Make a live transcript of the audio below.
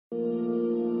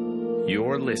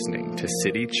You're listening to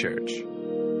City Church.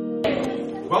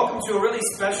 Welcome to a really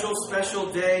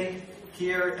special day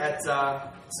here at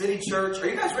City Church. Are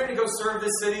you guys ready to go serve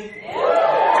this city?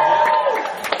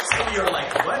 Yeah. Some of you are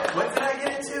like, what did I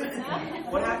get into?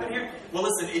 What happened here? Well,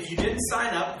 listen, if you didn't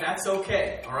sign up, that's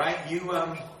okay. All right, you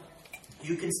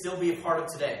can still be a part of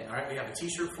today. All right, we have a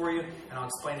T-shirt for you, and I'll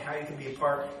explain how you can be a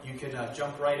part. You can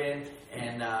jump right in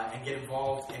and get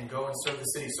involved and go and serve the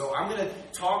city. So I'm going to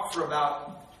talk for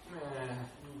about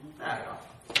I don't know,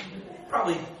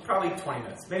 probably 20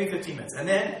 minutes, maybe 15 minutes, and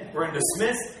then we're going to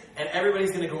dismiss, and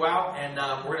everybody's going to go out, and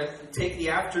we're going to take the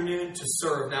afternoon to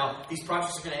serve. Now, these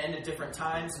projects are going to end at different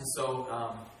times, and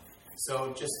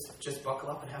so just buckle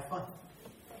up and have fun.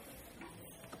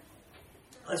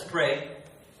 Let's pray.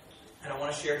 And I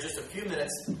want to share just a few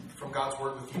minutes from God's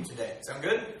Word with you today. Sound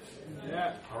good?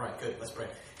 Yeah. All right, good. Let's pray.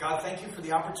 God, thank you for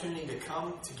the opportunity to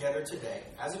come together today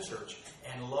as a church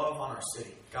and love on our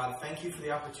city. God, thank you for the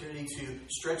opportunity to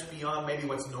stretch beyond maybe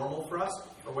what's normal for us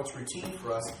or what's routine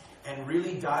for us and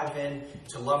really dive in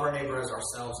to love our neighbor as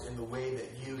ourselves in the way that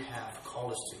you have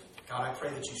called us to. God, I pray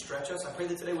that you stretch us. I pray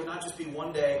that today would not just be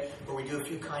one day where we do a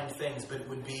few kind things, but it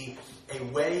would be a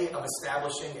way of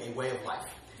establishing a way of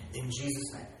life. In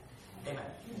Jesus' name. Amen.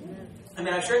 I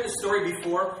mean, I've shared this story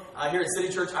before here at City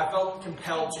Church. I felt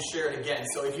compelled to share it again.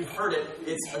 So if you've heard it,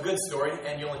 it's a good story,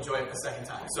 and you'll enjoy it a second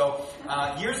time. So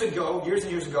years and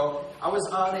years ago, I was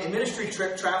on a ministry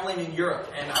trip traveling in Europe,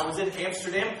 and I was in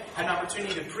Amsterdam, had an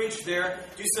opportunity to preach there,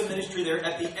 do some ministry there.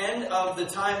 At the end of the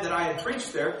time that I had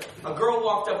preached there, a girl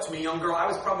walked up to me, a young girl. I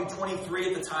was probably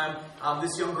 23 at the time.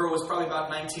 This young girl was probably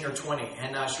about 19 or 20.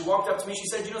 And she walked up to me. She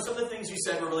said, you know, some of the things you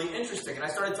said were really interesting. And I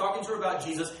started talking to her about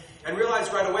Jesus and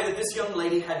realized right away that this young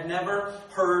lady had never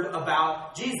heard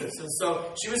about Jesus. And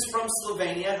so she was from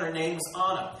Slovenia. Her name was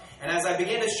Anna. And as I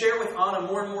began to share with Anna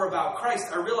more and more about Christ,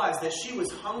 I realized that she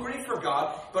was hungry for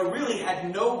God, but really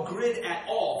had no grid at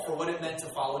all for what it meant to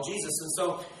follow Jesus. And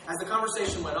so as the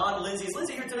conversation went on, is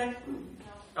Lindsay here today?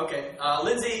 Okay.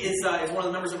 Lindsay is one of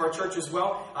the members of our church as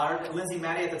well. Lindsay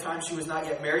Maddie, at the time she was not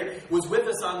yet married, was with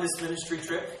us on this ministry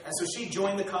trip. And so she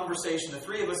joined the conversation. The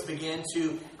three of us began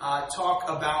to talk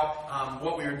about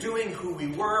what we were doing, who we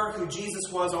were, who Jesus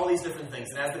was, all these different things.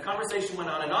 And as the conversation went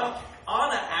on and on,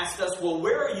 Anna asked us, well,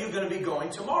 where are you going to be going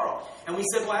tomorrow? And we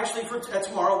said, well, actually, for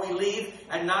tomorrow we leave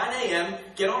at 9 a.m.,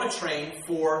 get on a train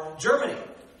for Germany.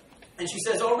 And she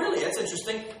says, oh, really? That's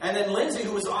interesting. And then Lindsay,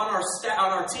 who was on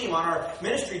our team, on our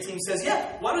ministry team, says,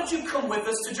 yeah, why don't you come with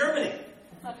us to Germany?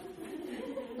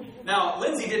 Now,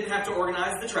 Lindsay didn't have to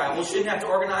organize the travel. She didn't have to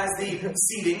organize the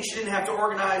seating. She didn't have to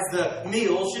organize the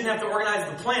meals. She didn't have to organize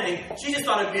the planning. She just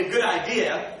thought it'd be a good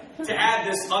idea to add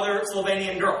this other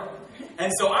Slovenian girl.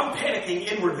 And so I'm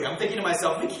panicking inwardly. I'm thinking to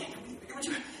myself, and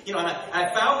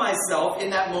I found myself in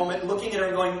that moment looking at her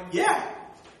and going, yeah,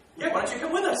 why don't you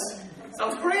come with us?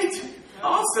 Sounds great.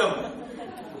 Awesome.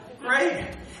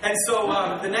 Great. And so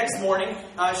the next morning,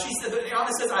 Anna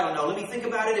says, I don't know. Let me think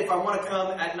about it. If I want to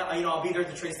come at 9, I'll be there at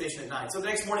the train station at 9. So the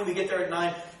next morning we get there at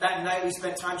 9. That night we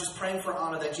spent time just praying for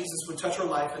Anna that Jesus would touch her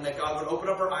life and that God would open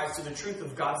up her eyes to the truth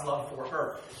of God's love for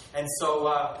her. And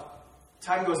so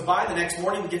time goes by. The next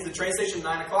morning we get to the train station at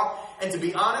 9 o'clock. And to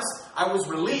be honest, I was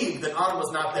relieved that Anna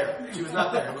was not there. She was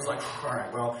not there. It was like, all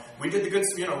right, well, we did the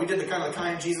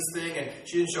kind Jesus thing, and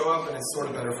she didn't show up, and it's sort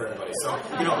of better for everybody. So,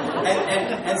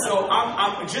 and so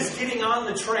I'm just getting on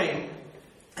the train,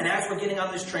 and as we're getting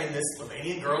on this train, this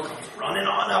Slovenian girl comes running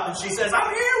on up, and she says,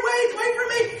 I'm here, wait for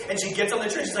me. And she gets on the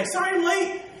train, she's like, sorry, I'm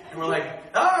late. And we're like,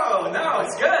 oh, no,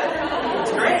 it's good.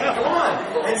 It's great. Come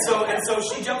on. And so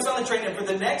she jumps on the train. And for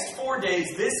the next 4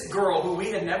 days, this girl, who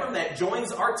we had never met,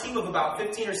 joins our team of about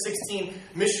 15 or 16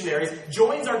 missionaries,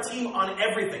 joins our team on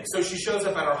everything. So she shows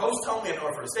up at our host home. We have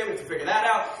nowhere for her to stay. We have to figure that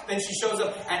out. Then she shows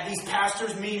up at these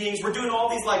pastors' meetings. We're doing all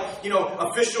these,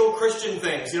 official Christian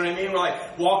things. You know what I mean? We're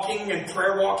like walking and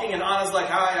prayer walking. And Anna's like,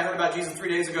 hi, I heard about Jesus 3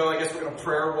 days ago. I guess we're going to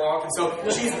prayer walk. And so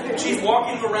she's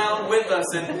walking around with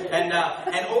us.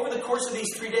 And over the course of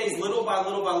these 3 days, little by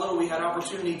little, we had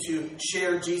opportunity to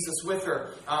share Jesus with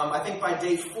her. I think by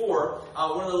day 4,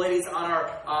 one of the ladies on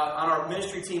our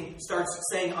ministry team starts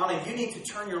saying, Anna, you need to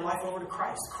turn your life over to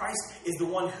Christ. Christ is the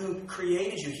one who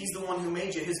created you. He's the one who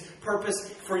made you. His purpose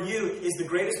for you is the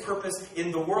greatest purpose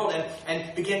in the world.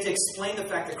 And began to explain the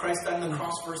fact that Christ died on the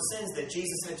cross for her sins, that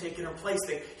Jesus had taken her place,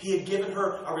 that he had given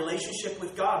her a relationship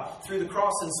with God through the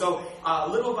cross. And so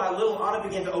little by little, Anna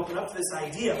began to open up to this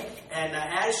idea. And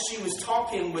as she was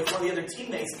talking with one of the other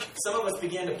teammates, some of us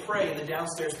began to pray in the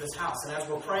downstairs of this house. And as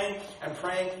we're praying,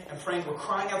 we're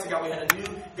crying out to God. We had a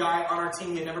new guy on our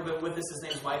team. He had never been with us. His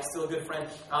name's Mike, still a good friend.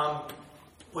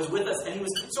 was with us, and he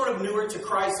was sort of newer to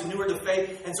Christ and newer to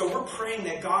faith. And so we're praying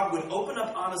that God would open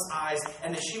up Anna's eyes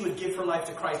and that she would give her life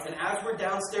to Christ. And as we're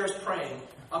downstairs praying,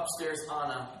 upstairs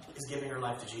Anna is giving her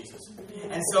life to Jesus.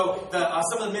 And so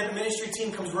some of the ministry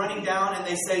team comes running down and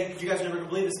they say, you guys are never going to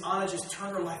believe this. Anna just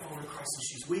turned her life over to Christ. And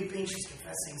she's weeping. She's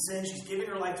confessing sin. She's giving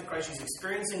her life to Christ. She's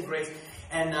experiencing grace.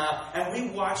 And we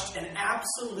watched an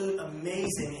absolute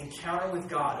amazing encounter with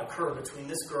God occur between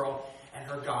this girl and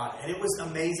her God. And it was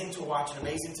amazing to watch and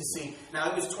amazing to see. Now,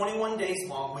 it was 21 days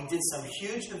long. We did some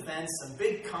huge events, some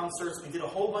big concerts. We did a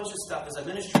whole bunch of stuff as a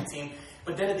ministry team.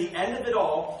 But then at the end of it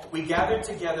all, we gathered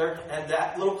together, and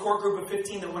that little core group of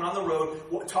 15 that went on the road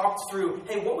talked through,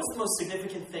 hey, what was the most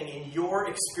significant thing in your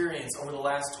experience over the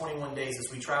last 21 days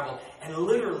as we traveled? And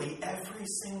literally every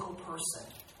single person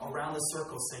around the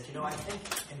circle said, you know, I think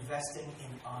investing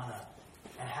in Anna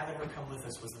and having her come with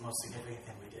us was the most significant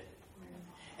thing we did.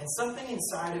 And something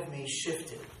inside of me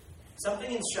shifted.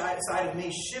 Something inside of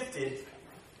me shifted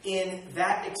in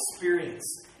that experience.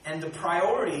 And the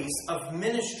priorities of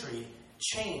ministry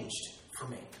changed for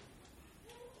me.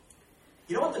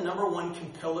 You know what the number one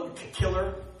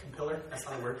killer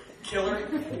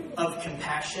of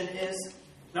compassion is?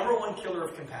 Number one killer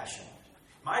of compassion.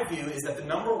 My view is that the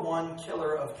number one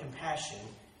killer of compassion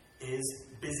is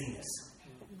busyness.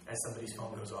 As somebody's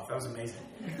phone goes off. That was amazing.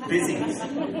 Busyness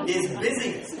is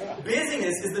busyness.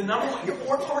 Busyness is the number one.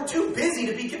 We're too busy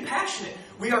to be compassionate.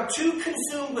 We are too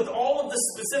consumed with all of the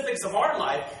specifics of our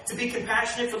life to be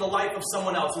compassionate for the life of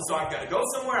someone else. And so I've got to go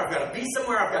somewhere. I've got to be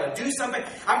somewhere. I've got to do something.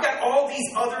 I've got all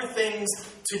these other things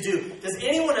to do. Does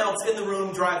anyone else in the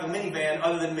room drive a minivan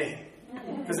other than me?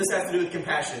 Because this has to do with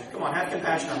compassion. Come on, have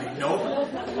compassion on me. Nope.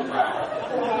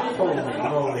 Wow. Holy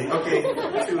moly. Okay,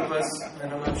 two of us,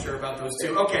 and I'm not sure about those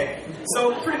two. Okay,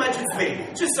 so pretty much it's me.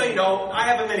 Just so you know, I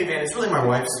have a minivan. It's really my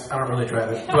wife's. I don't really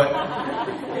drive it, but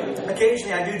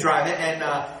occasionally I do drive it,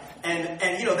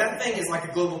 and you know, that thing is like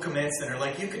a global command center.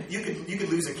 Like you could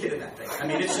lose a kid in that thing. I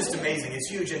mean, it's just amazing. It's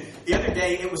huge. And the other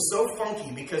day it was so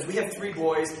funky because we have 3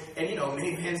 boys, and you know,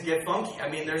 minivans get funky. I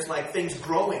mean, there's like things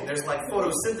growing. There's like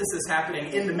photosynthesis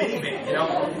happening in the minivan, you know,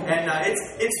 and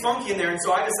it's funky in there. And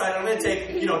so I decided I'm going to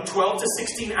take 12 to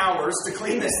 16 hours to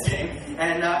clean this thing.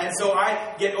 And so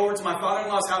I get over to my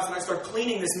father-in-law's house and I start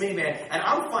cleaning this minivan, and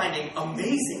I'm finding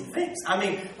amazing things. I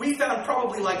mean, we found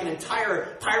probably like an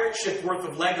entire pirate ship worth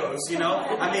of Legos. You know,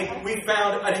 I mean, we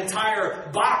found an entire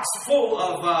box full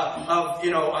of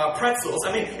pretzels.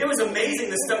 I mean, it was amazing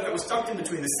the stuff that was tucked in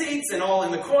between the seats and all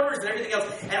in the corners and everything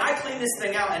else. And I cleaned this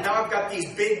thing out, and now I've got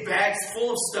these big bags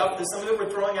full of stuff that some of it we're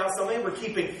throwing out, some of it we're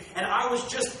keeping. And I was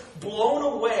just blown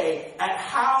away at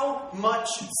how much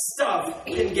stuff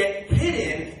can get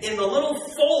hidden in the little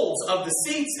folds of the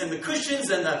seats and the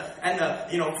cushions and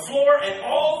the floor and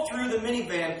all through the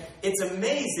minivan. It's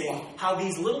amazing how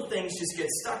these little things just get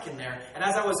stuck in there. And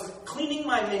as I was cleaning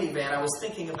my minivan, I was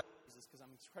thinking about Jesus because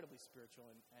I'm incredibly spiritual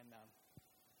and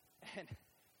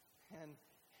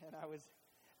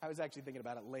I was actually thinking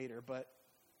about it later, but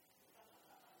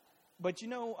you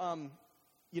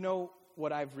know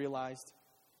what I've realized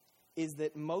is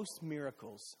that most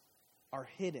miracles are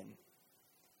hidden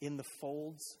in the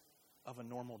folds of a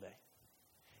normal day.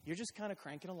 You're just kind of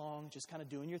cranking along, just kind of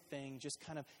doing your thing, just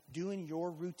kind of doing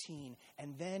your routine.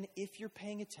 And then if you're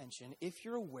paying attention, if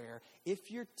you're aware,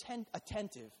 if you're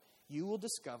attentive, you will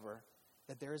discover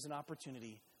that there is an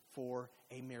opportunity for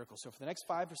a miracle. So for the next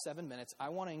 5 or 7 minutes, I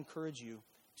want to encourage you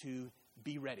to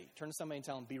be ready. Turn to somebody and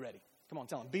tell them, be ready. Come on,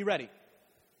 tell them, be ready.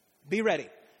 Be ready.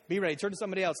 Be ready. Turn to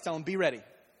somebody else, tell them, be ready.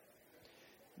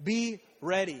 Be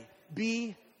ready.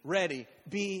 Be ready.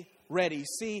 Be ready.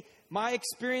 See, my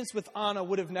experience with Anna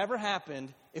would have never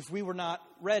happened if we were not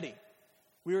ready.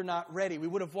 We were not ready. We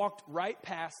would have walked right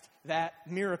past that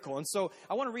miracle. And so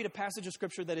I want to read a passage of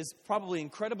Scripture that is probably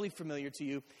incredibly familiar to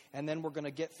you, and then we're going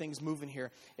to get things moving here.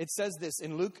 It says this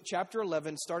in Luke chapter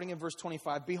 11, starting in verse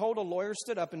 25. Behold, a lawyer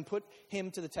stood up and put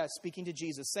him to the test, speaking to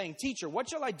Jesus, saying, Teacher, what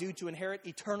shall I do to inherit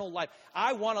eternal life?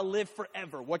 I want to live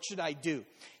forever. What should I do?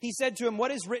 He said to him, What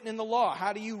is written in the law?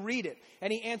 How do you read it?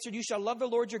 And he answered, You shall love the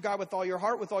Lord your God with all your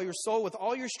heart, with all your soul, with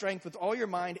all your strength, with all your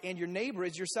mind, and your neighbor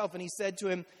as yourself. And he said to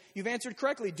him, You've answered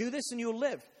correctly. Do this and you will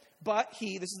live. But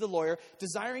he, this is the lawyer,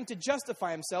 desiring to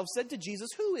justify himself, said to Jesus,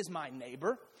 Who is my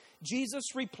neighbor?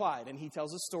 Jesus replied, and he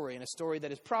tells a story, and a story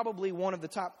that is probably one of the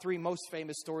top 3 most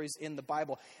famous stories in the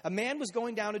Bible. A man was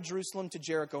going down to Jerusalem to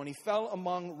Jericho, and he fell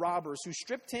among robbers who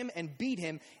stripped him and beat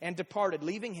him and departed,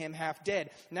 leaving him half dead.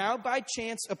 Now, by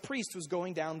chance, a priest was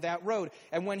going down that road,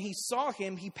 and when he saw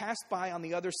him, he passed by on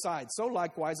the other side. So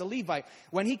likewise, a Levite,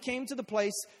 when he came to the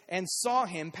place and saw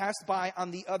him, passed by on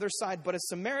the other side. But a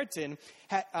Samaritan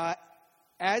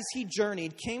as he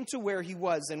journeyed, came to where he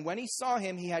was, and when he saw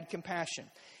him, he had compassion.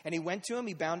 And he went to him,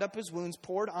 he bound up his wounds,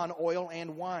 poured on oil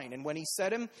and wine. And when he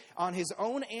set him on his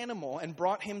own animal and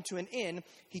brought him to an inn,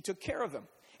 he took care of him.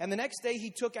 And the next day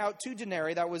he took out 2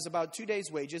 denarii, that was about 2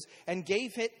 days' wages, and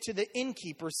gave it to the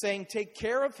innkeeper, saying, take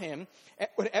care of him.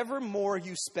 Whatever more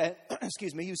you spend,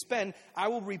 I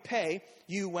will repay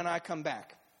you when I come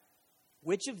back.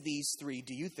 Which of these 3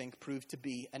 do you think proved to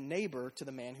be a neighbor to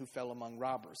the man who fell among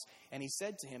robbers? And he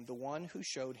said to him, the one who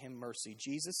showed him mercy.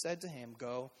 Jesus said to him,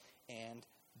 go and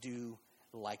do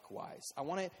likewise. I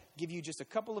want to give you just a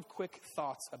couple of quick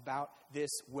thoughts about this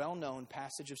well-known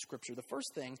passage of Scripture. The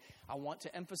first thing I want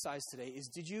to emphasize today is,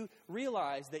 did you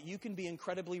realize that you can be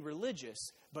incredibly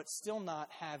religious but still not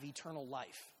have eternal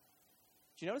life?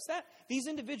 Did you notice that? These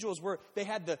individuals they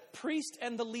had the priest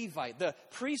and the Levite. The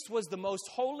priest was the most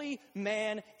holy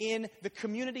man in the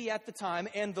community at the time,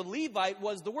 and the Levite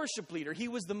was the worship leader. He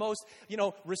was the most,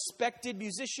 respected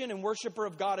musician and worshiper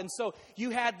of God. And so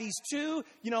you had these 2,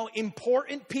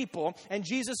 important people, and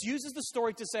Jesus uses the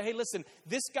story to say, hey, listen,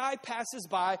 this guy passes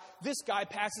by, this guy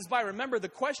passes by. Remember, the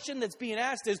question that's being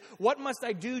asked is, what must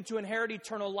I do to inherit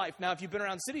eternal life? Now, if you've been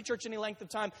around City Church any length of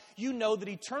time, you know that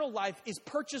eternal life is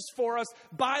purchased for us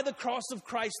by the cross of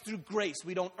Christ through grace.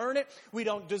 We don't earn it. We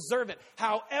don't deserve it.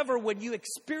 However, when you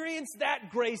experience that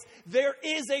grace, there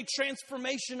is a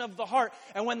transformation of the heart.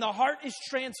 And when the heart is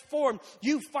transformed,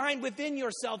 you find within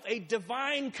yourself a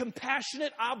divine,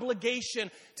 compassionate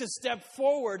obligation to step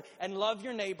forward and love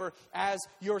your neighbor as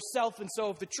yourself. And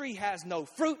so if the tree has no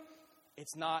fruit,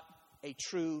 it's not a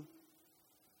true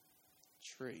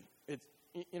tree.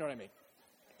 You know what I mean?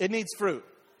 It needs fruit.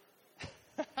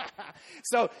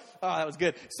 So, that was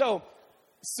good. So,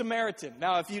 Samaritan.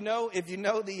 Now, if you know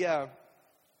the,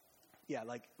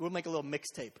 we'll make a little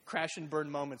mixtape, crash and burn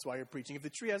moments while you're preaching. If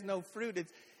the tree has no fruit,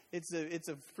 it's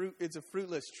a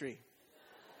fruitless tree.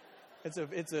 It's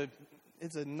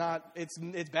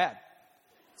bad.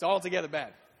 It's altogether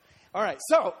bad. All right.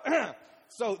 So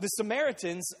the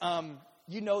Samaritans,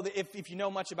 that if you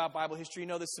know much about Bible history, you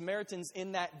know the Samaritans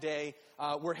in that day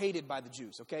were hated by the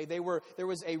Jews, okay? There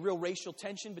was a real racial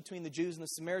tension between the Jews and the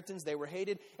Samaritans. They were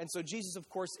hated. And so Jesus, of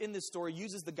course, in this story,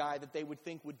 uses the guy that they would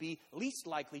think would be least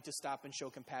likely to stop and show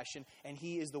compassion. And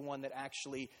he is the one that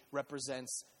actually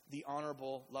represents the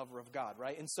honorable lover of God,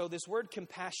 right? And so this word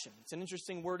compassion, it's an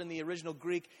interesting word in the original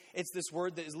Greek. It's this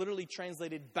word that is literally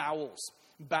translated bowels.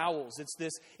 Bowels. It's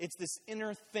this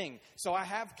inner thing. So I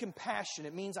have compassion.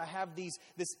 It means I have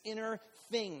this inner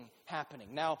thing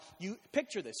happening. Now, you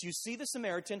picture this. You see the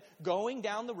Samaritan going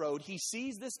down the road. He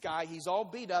sees this guy. He's all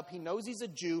beat up. He knows he's a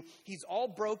Jew. He's all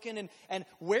broken. And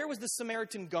where was the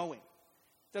Samaritan going?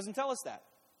 Doesn't tell us that.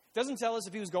 Doesn't tell us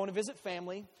if he was going to visit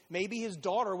family. Maybe his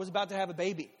daughter was about to have a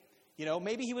baby.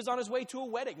 Maybe he was on his way to a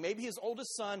wedding. Maybe his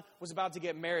oldest son was about to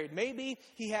get married. Maybe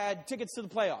he had tickets to the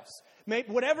playoffs.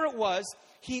 Whatever it was,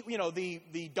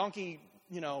 the donkey,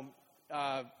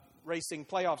 racing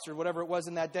playoffs or whatever it was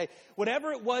in that day.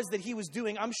 Whatever it was that he was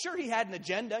doing, I'm sure he had an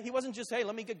agenda. He wasn't just, hey,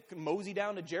 let me get mosey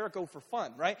down to Jericho for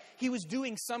fun, right? He was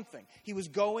doing something. He was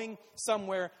going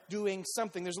somewhere, doing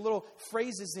something. There's little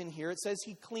phrases in here. It says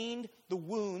he cleaned the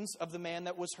wounds of the man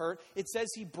that was hurt. It says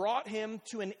he brought him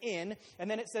to an inn. And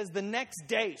then it says the next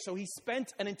day. So he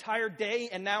spent an entire day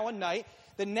and now a night.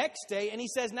 The next day, and he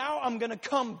says, now I'm going to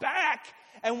come back.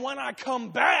 And when I come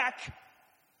back,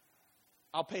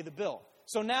 I'll pay the bill.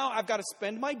 So now I've got to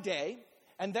spend my day,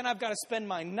 and then I've got to spend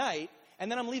my night,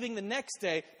 and then I'm leaving the next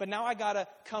day, but now I got to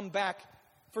come back.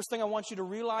 First thing I want you to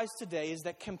realize today is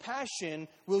that compassion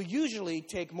will usually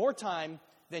take more time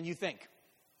than you think.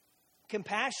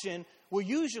 Compassion will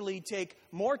usually take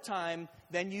more time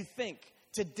than you think.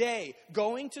 Today,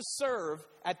 going to serve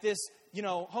at this,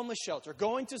 homeless shelter,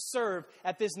 going to serve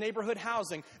at this neighborhood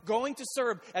housing, going to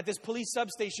serve at this police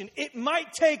substation, it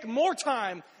might take more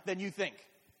time than you think.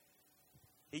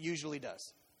 It usually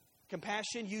does.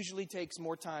 Compassion usually takes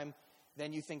more time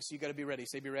than you think, so you got to be ready.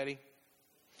 Say, be ready.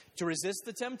 To resist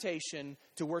the temptation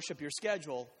to worship your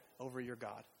schedule over your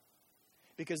God.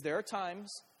 Because there are times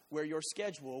where your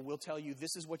schedule will tell you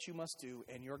this is what you must do,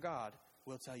 and your God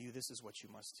will tell you this is what you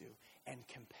must do. And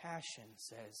compassion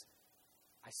says,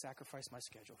 I sacrifice my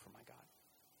schedule for my God.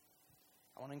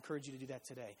 I want to encourage you to do that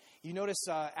today. You notice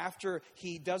after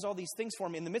he does all these things for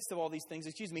him, in the midst of all these things,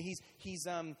 he's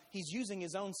using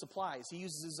his own supplies. He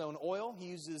uses his own oil. He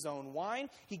uses his own wine.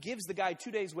 He gives the guy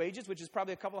 2 days' wages, which is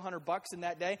probably a couple $100 in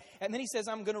that day. And then he says,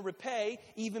 I'm going to repay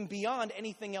even beyond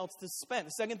anything else to spend.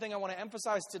 The second thing I want to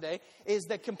emphasize today is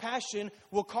that compassion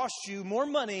will cost you more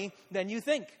money than you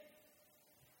think.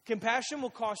 Compassion will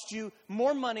cost you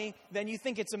more money than you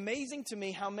think. It's amazing to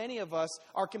me how many of us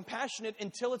are compassionate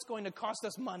until it's going to cost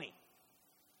us money.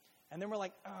 And then we're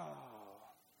like,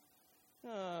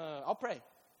 I'll pray.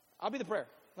 I'll be the prayer.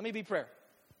 Let me be prayer.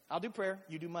 I'll do prayer.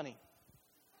 You do money.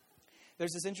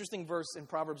 There's this interesting verse in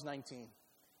Proverbs 19.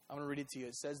 I'm going to read it to you.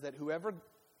 It says that whoever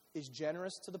is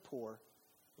generous to the poor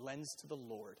lends to the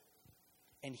Lord,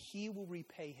 and he will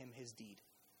repay him his deed.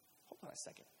 Hold on a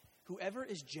second. Whoever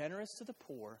is generous to the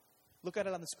poor, look at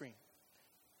it on the screen,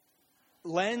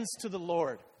 lends to the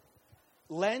Lord.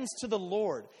 Lends to the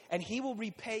Lord, and he will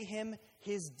repay him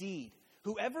his deed.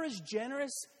 Whoever is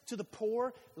generous to the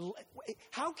poor,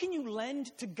 how can you lend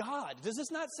to God? Does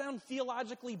this not sound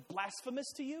theologically blasphemous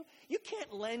to you? You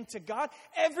can't lend to God.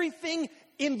 Everything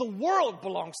in the world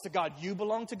belongs to God. You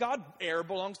belong to God. Air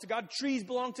belongs to God. Trees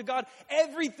belong to God.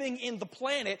 Everything in the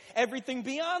planet, everything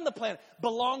beyond the planet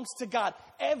belongs to God.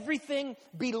 Everything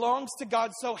belongs to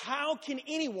God. So how can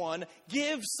anyone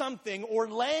give something or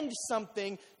lend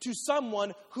something to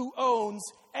someone who owns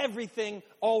everything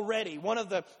already? One of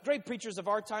the great preachers of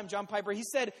our time, John Piper, he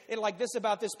said it like this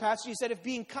about this passage. He said, if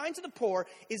being kind to the poor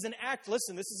is an act,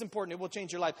 listen, this is important, it will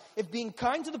change your life. If being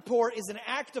kind to the poor is an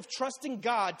act of trusting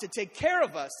God to take care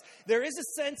of us, there is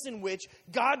a sense in which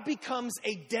God becomes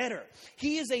a debtor.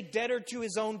 He is a debtor to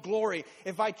his own glory.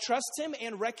 If I trust him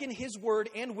and reckon his word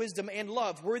and wisdom and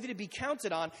love worthy to be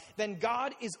counted on, then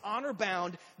God is honor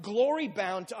bound, glory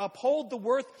bound to uphold the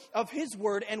worth of his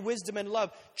word and wisdom and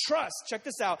love. Trust, check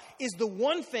this out, is the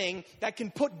one thing that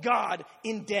can put God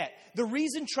in debt. The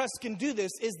reason trust can do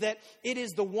this is that it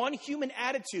is the one human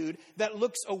attitude that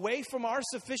looks away from our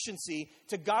sufficiency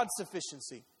to God's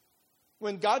sufficiency.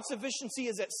 When God's sufficiency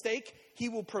is at stake, he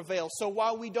will prevail. So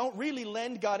while we don't really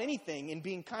lend God anything in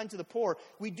being kind to the poor,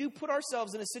 we do put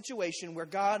ourselves in a situation where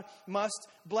God must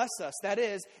bless us. That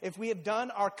is, if we have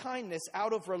done our kindness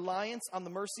out of reliance on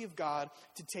the mercy of God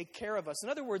to take care of us. In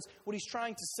other words, what he's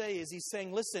trying to say is he's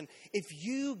saying, listen, if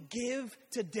you give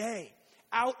today,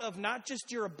 out of not just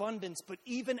your abundance, but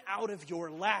even out of your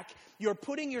lack, you're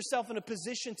putting yourself in a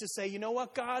position to say, you know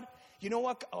what, God? You know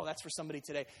what? Oh, that's for somebody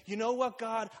today. You know what,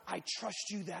 God? I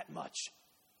trust you that much.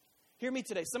 Hear me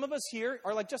today. Some of us here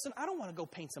are like, Justin, I don't want to go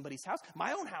paint somebody's house.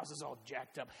 My own house is all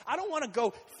jacked up. I don't want to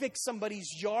go fix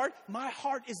somebody's yard. My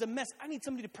heart is a mess. I need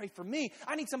somebody to pray for me.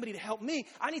 I need somebody to help me.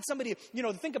 I need somebody,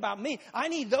 to think about me. I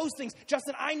need those things.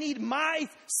 Justin, I need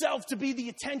myself to be the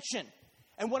attention.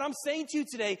 And what I'm saying to you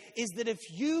today is that if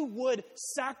you would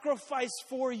sacrifice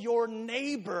for your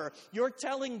neighbor, you're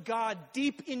telling God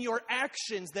deep in your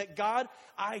actions that, God,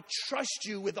 I trust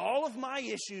you with all of my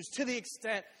issues to the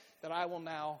extent that I will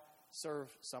now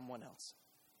serve someone else.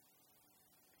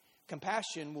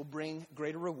 Compassion will bring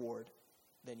greater reward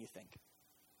than you think.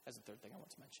 That's the third thing I want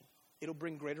to mention. It'll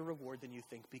bring greater reward than you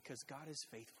think because God is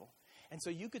faithful. And so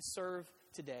you could serve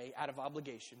today out of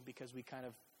obligation because we kind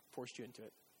of forced you into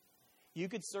it. You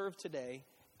could serve today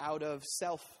out of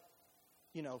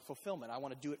fulfillment. I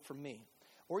want to do it for me.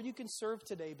 Or you can serve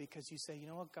today because you say, you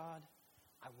know what, God,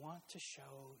 I want to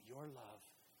show your love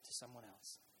to someone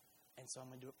else. And so I'm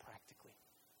going to do it practically.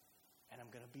 And I'm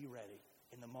going to be ready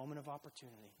in the moment of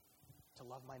opportunity to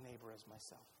love my neighbor as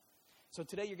myself. So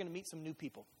today you're going to meet some new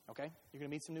people, okay? You're going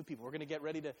to meet some new people. We're going to get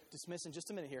ready to dismiss in just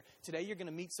a minute here. Today you're going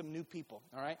to meet some new people,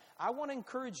 all right? I want to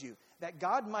encourage you that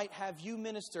God might have you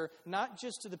minister not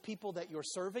just to the people that you're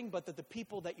serving, but to the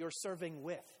people that you're serving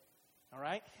with, all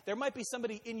right? There might be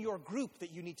somebody in your group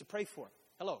that you need to pray for.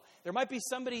 Hello. There might be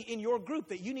somebody in your group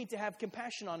that you need to have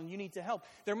compassion on and you need to help.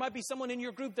 There might be someone in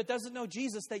your group that doesn't know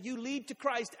Jesus that you lead to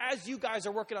Christ as you guys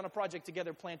are working on a project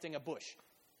together planting a bush.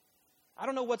 I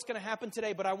don't know what's going to happen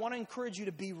today, but I want to encourage you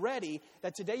to be ready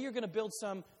that today you're going to build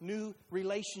some new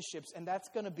relationships, and that's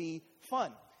going to be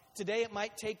fun. Today it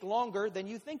might take longer than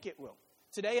you think it will.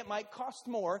 Today it might cost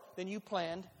more than you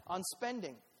planned on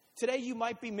spending. Today you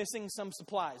might be missing some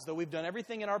supplies, though we've done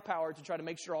everything in our power to try to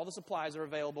make sure all the supplies are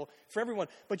available for everyone.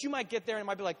 But you might get there and it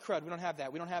might be like, crud, we don't have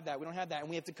that, we don't have that, we don't have that, and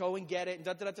we have to go and get it, and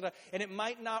da-da-da-da-da, and it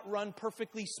might not run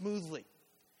perfectly smoothly.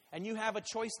 And you have a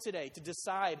choice today to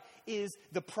decide, is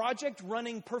the project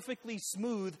running perfectly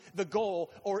smooth the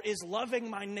goal, or is loving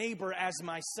my neighbor as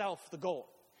myself the goal?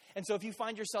 And so if you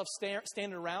find yourself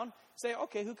standing around, say,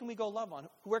 okay, who can we go love on?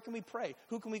 Where can we pray?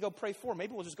 Who can we go pray for?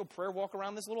 Maybe we'll just go prayer walk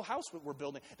around this little house we're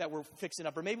building, that we're fixing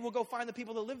up. Or maybe we'll go find the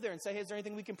people that live there and say, hey, is there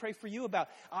anything we can pray for you about?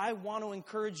 I want to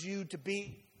encourage you to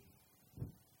be,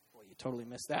 boy, you totally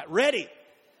missed that. Ready.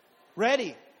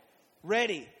 I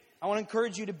want to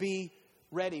encourage you to be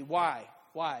ready. Why?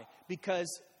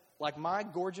 Because like my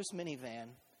gorgeous minivan,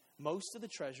 most of the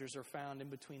treasures are found in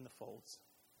between the folds,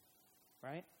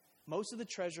 right? Most of the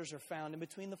treasures are found in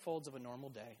between the folds of a normal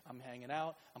day. I'm hanging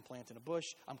out, I'm planting a bush,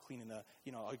 I'm cleaning a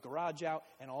garage out,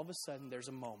 and all of a sudden there's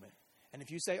a moment. And if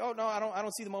you say, oh, no, I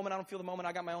don't see the moment, I don't feel the moment,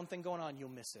 I got my own thing going on, you'll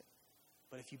miss it.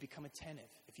 But if you become attentive,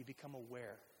 if you become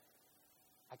aware,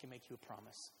 I can make you a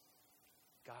promise.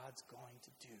 God's going to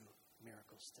do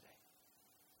miracles today.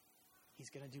 He's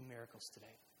going to do miracles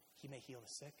today. He may heal the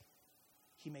sick.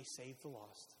 He may save the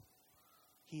lost.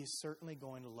 He is certainly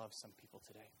going to love some people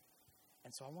today.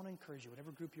 And so I want to encourage you,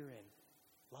 whatever group you're in,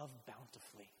 love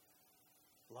bountifully.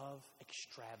 Love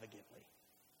extravagantly.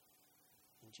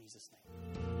 In Jesus' name.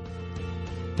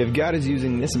 If God is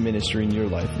using this ministry in your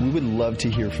life, we would love to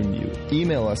hear from you.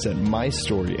 Email us at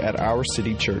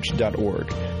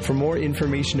mystory@ourcitychurch.org. For more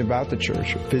information about the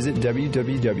church, visit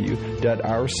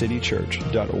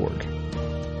www.ourcitychurch.org.